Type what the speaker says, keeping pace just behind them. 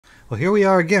Well, here we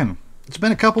are again. It's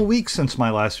been a couple weeks since my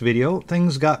last video.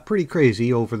 Things got pretty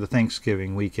crazy over the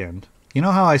Thanksgiving weekend. You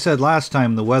know how I said last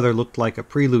time the weather looked like a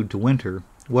prelude to winter?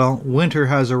 Well, winter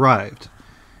has arrived.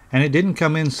 And it didn't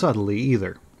come in subtly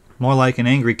either. More like an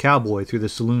angry cowboy through the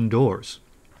saloon doors.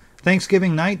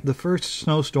 Thanksgiving night, the first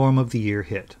snowstorm of the year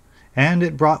hit. And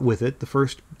it brought with it the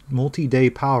first multi-day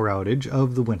power outage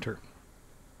of the winter.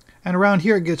 And around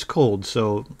here it gets cold,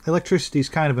 so electricity's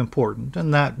kind of important,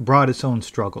 and that brought its own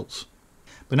struggles.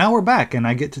 But now we're back, and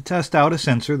I get to test out a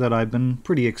sensor that I've been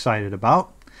pretty excited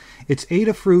about. It's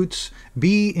Adafruit's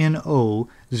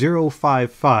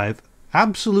BNO055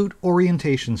 Absolute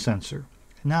Orientation Sensor.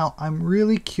 Now, I'm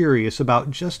really curious about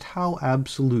just how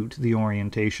absolute the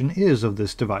orientation is of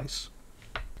this device.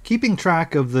 Keeping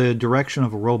track of the direction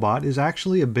of a robot is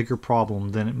actually a bigger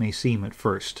problem than it may seem at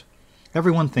first.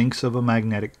 Everyone thinks of a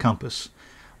magnetic compass.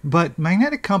 But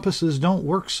magnetic compasses don't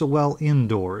work so well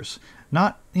indoors,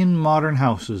 not in modern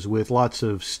houses with lots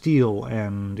of steel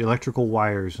and electrical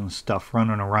wires and stuff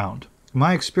running around.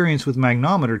 My experience with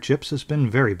magnometer chips has been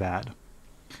very bad.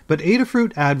 But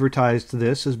Adafruit advertised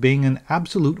this as being an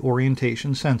absolute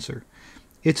orientation sensor.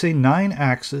 It's a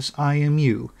 9-axis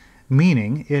IMU,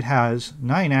 meaning it has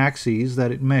 9 axes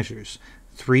that it measures,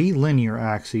 3 linear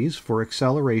axes for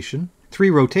acceleration, 3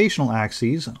 rotational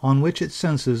axes on which it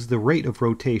senses the rate of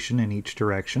rotation in each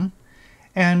direction,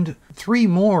 and 3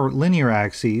 more linear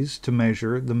axes to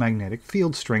measure the magnetic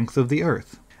field strength of the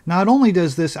Earth. Not only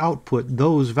does this output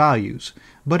those values,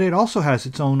 but it also has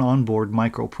its own onboard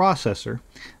microprocessor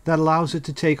that allows it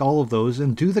to take all of those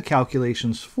and do the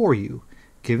calculations for you,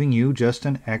 giving you just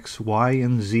an X, Y,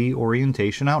 and Z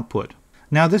orientation output.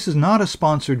 Now, this is not a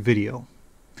sponsored video.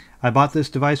 I bought this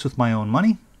device with my own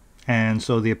money, and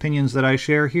so the opinions that I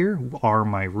share here are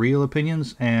my real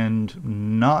opinions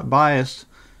and not biased.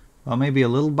 Well, maybe a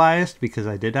little biased because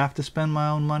I did have to spend my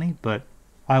own money, but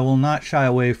I will not shy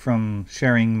away from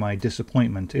sharing my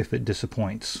disappointment if it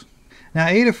disappoints. Now,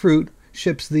 Adafruit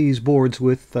ships these boards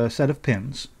with a set of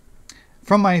pins.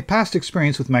 From my past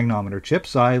experience with magnometer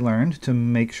chips, I learned to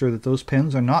make sure that those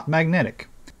pins are not magnetic.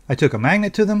 I took a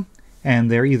magnet to them,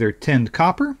 and they're either tinned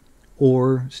copper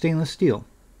or stainless steel.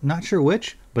 Not sure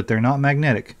which, but they're not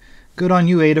magnetic. Good on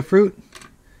you, Adafruit.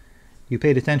 You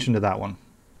paid attention to that one.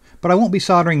 But I won't be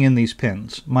soldering in these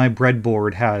pins. My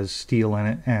breadboard has steel in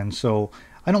it, and so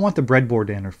I don't want the breadboard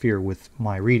to interfere with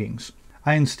my readings.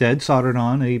 I instead soldered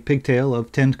on a pigtail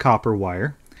of tinned copper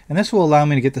wire, and this will allow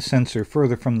me to get the sensor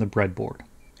further from the breadboard.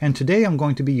 And today I'm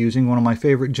going to be using one of my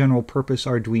favorite general-purpose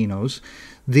Arduinos,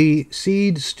 the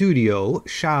Seed Studio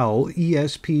Xiao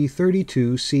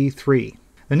ESP32C3.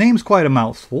 The name's quite a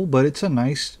mouthful, but it's a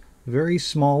nice, very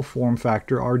small form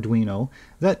factor Arduino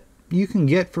that you can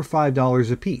get for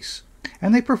 $5 a piece,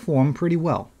 and they perform pretty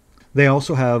well. They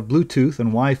also have Bluetooth and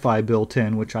Wi-Fi built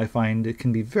in, which I find it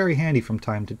can be very handy from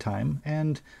time to time,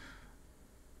 and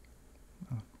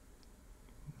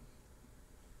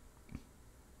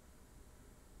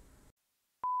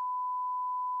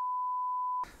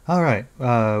Alright,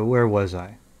 where was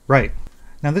I? Right.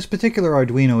 Now, this particular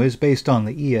Arduino is based on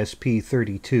the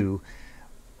ESP32,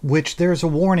 which there's a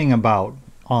warning about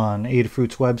on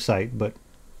Adafruit's website, but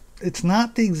it's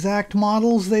not the exact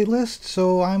models they list,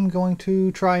 so I'm going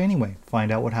to try anyway,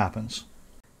 find out what happens.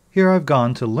 Here I've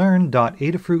gone to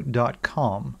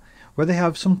learn.adafruit.com, where they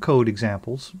have some code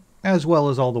examples, as well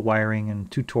as all the wiring and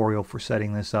tutorial for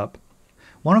setting this up.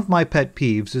 One of my pet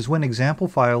peeves is when example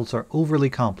files are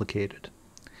overly complicated.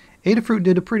 Adafruit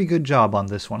did a pretty good job on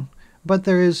this one, but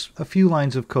there is a few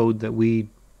lines of code that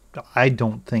I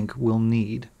don't think we'll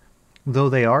need, though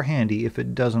they are handy if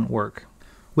it doesn't work.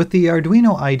 With the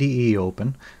Arduino IDE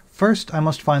open, first I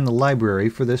must find the library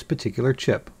for this particular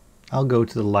chip. I'll go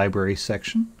to the library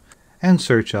section and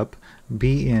search up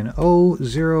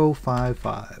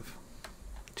BNO055.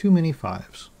 Too many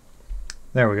fives.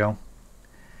 There we go.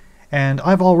 And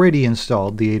I've already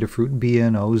installed the Adafruit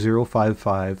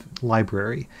BNO055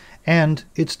 library and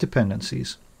its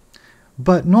dependencies.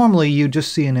 But normally you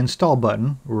just see an install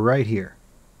button right here.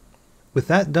 With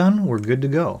that done, we're good to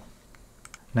go.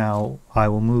 Now I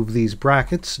will move these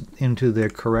brackets into their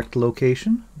correct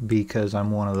location because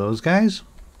I'm one of those guys.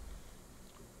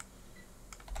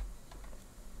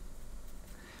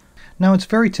 Now it's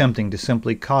very tempting to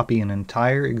simply copy an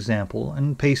entire example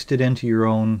and paste it into your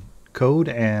own code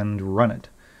and run it.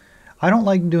 I don't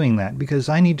like doing that because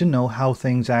I need to know how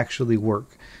things actually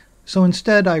work. So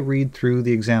instead I read through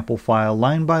the example file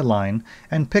line by line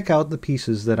and pick out the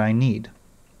pieces that I need.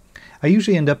 I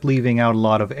usually end up leaving out a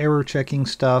lot of error checking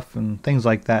stuff and things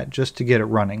like that just to get it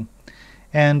running.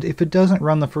 And if it doesn't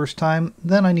run the first time,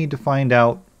 then I need to find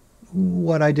out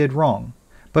what I did wrong.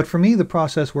 But for me, the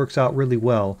process works out really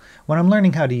well when I'm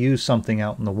learning how to use something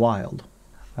out in the wild.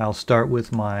 I'll start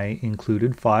with my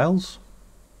included files,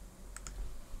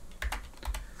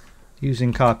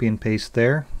 using copy and paste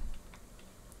there.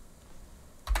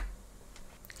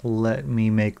 Let me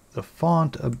make the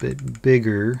font a bit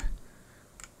bigger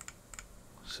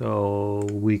so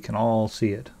we can all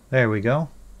see it. There we go.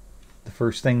 The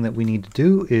first thing that we need to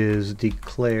do is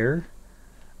declare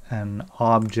an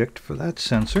object for that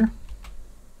sensor,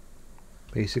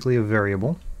 basically a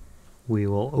variable. We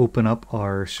will open up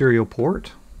our serial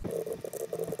port,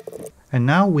 and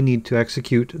now we need to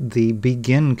execute the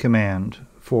begin command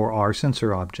for our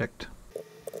sensor object.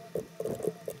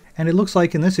 And it looks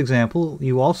like in this example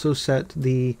you also set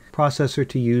the processor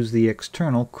to use the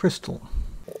external crystal.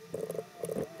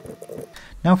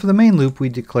 Now for the main loop, we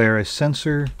declare a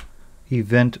sensor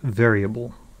event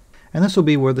variable, and this will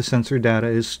be where the sensor data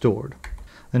is stored.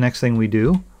 The next thing we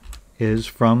do is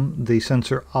from the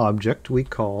sensor object we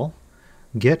call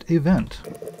getEvent,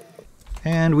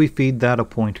 and we feed that a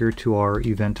pointer to our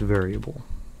event variable.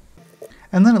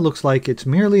 And then it looks like it's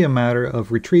merely a matter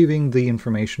of retrieving the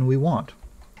information we want.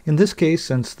 In this case,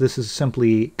 since this is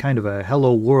simply kind of a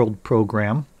hello world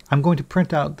program, I'm going to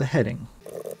print out the heading,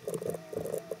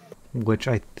 which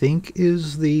I think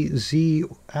is the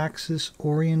Z-axis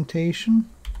orientation.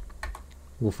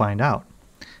 We'll find out.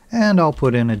 And I'll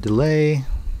put in a delay,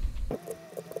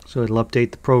 so it'll update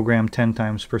the program 10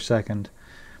 times per second.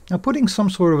 Now, putting some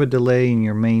sort of a delay in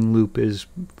your main loop is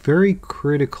very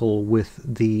critical with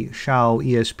the Xiao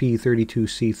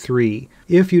ESP32C3.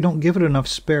 If you don't give it enough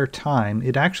spare time,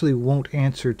 it actually won't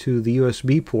answer to the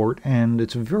USB port, and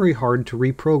it's very hard to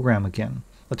reprogram again.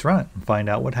 Let's run it and find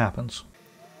out what happens.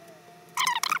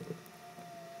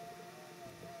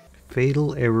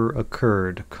 Fatal error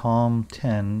occurred.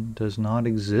 COM10 does not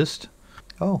exist.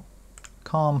 Oh,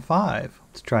 COM5.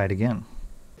 Let's try it again.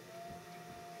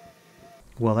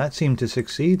 Well, that seemed to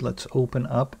succeed. Let's open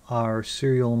up our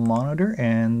serial monitor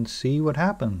and see what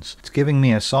happens. It's giving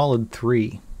me a solid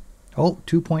 3. Oh,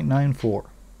 2.94.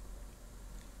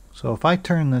 So if I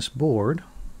turn this board,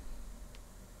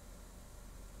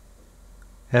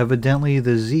 evidently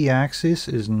the Z-axis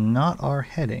is not our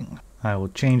heading. I will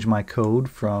change my code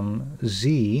from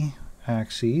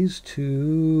Z-axis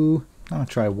to, I'll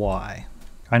try Y.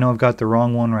 I know I've got the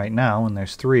wrong one right now, and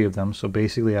there's 3 of them, so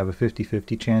basically I have a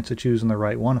 50-50 chance of choosing the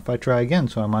right one if I try again,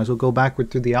 so I might as well go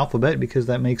backward through the alphabet because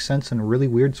that makes sense in a really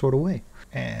weird sort of way.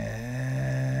 And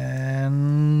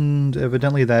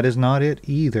evidently that is not it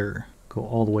either. Go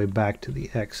all the way back to the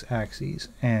X-axis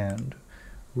and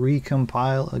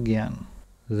recompile again.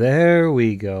 There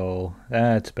we go.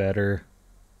 That's better.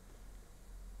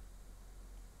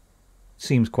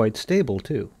 Seems quite stable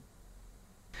too.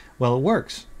 Well, it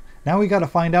works. Now we got to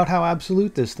find out how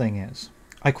absolute this thing is.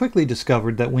 I quickly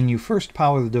discovered that when you first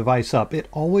power the device up, it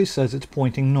always says it's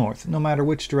pointing north, no matter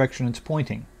which direction it's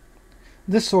pointing.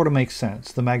 This sort of makes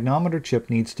sense. The magnometer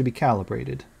chip needs to be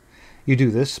calibrated. You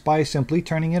do this by simply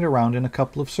turning it around in a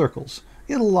couple of circles.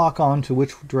 It'll lock on to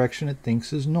which direction it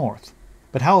thinks is north.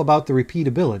 But how about the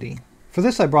repeatability? For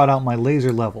this I brought out my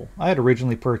laser level. I had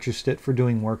originally purchased it for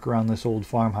doing work around this old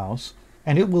farmhouse,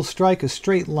 and it will strike a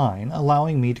straight line,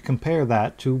 allowing me to compare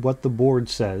that to what the board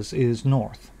says is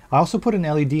north. I also put an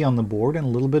LED on the board and a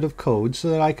little bit of code so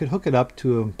that I could hook it up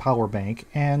to a power bank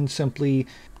and simply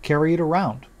carry it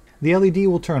around. The LED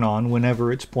will turn on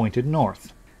whenever it's pointed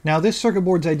north. Now, this circuit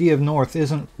board's idea of north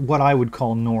isn't what I would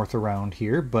call north around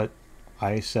here, but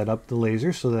I set up the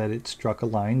laser so that it struck a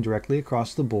line directly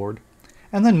across the board,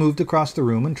 and then moved across the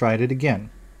room and tried it again.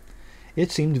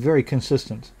 It seemed very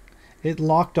consistent. It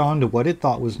locked on to what it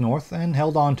thought was north and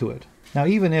held on to it. Now,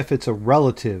 even if it's a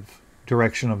relative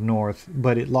direction of north,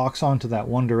 but it locks onto that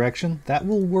one direction, that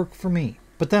will work for me.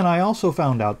 But then I also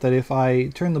found out that if I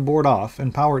turn the board off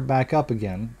and power it back up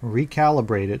again,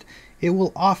 recalibrate it, it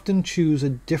will often choose a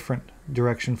different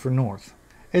direction for north.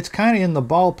 It's kind of in the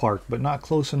ballpark, but not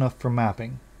close enough for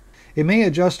mapping. It may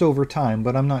adjust over time,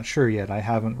 but I'm not sure yet. I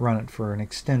haven't run it for an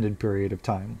extended period of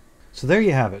time. So there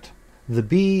you have it. The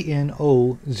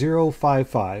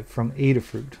BNO055 from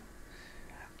Adafruit.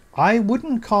 I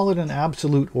wouldn't call it an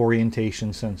absolute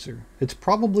orientation sensor. It's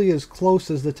probably as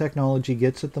close as the technology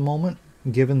gets at the moment,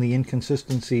 given the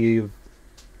inconsistency of...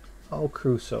 Oh,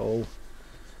 Crusoe,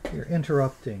 you're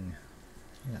interrupting.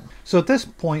 Yeah. So at this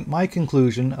point, my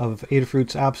conclusion of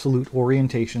Adafruit's absolute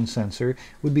orientation sensor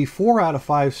would be 4 out of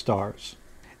 5 stars.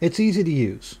 It's easy to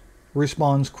use,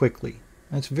 responds quickly,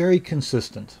 and it's very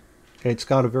consistent. It's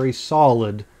got a very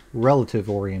solid relative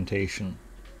orientation.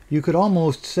 You could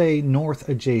almost say north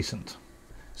adjacent.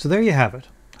 So there you have it.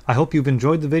 I hope you've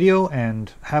enjoyed the video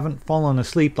and haven't fallen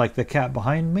asleep like the cat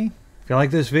behind me. If you like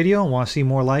this video and want to see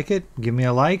more like it, give me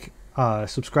a like,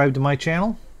 subscribe to my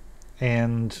channel,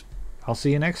 and I'll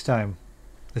see you next time.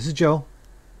 This is Joe,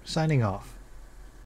 signing off.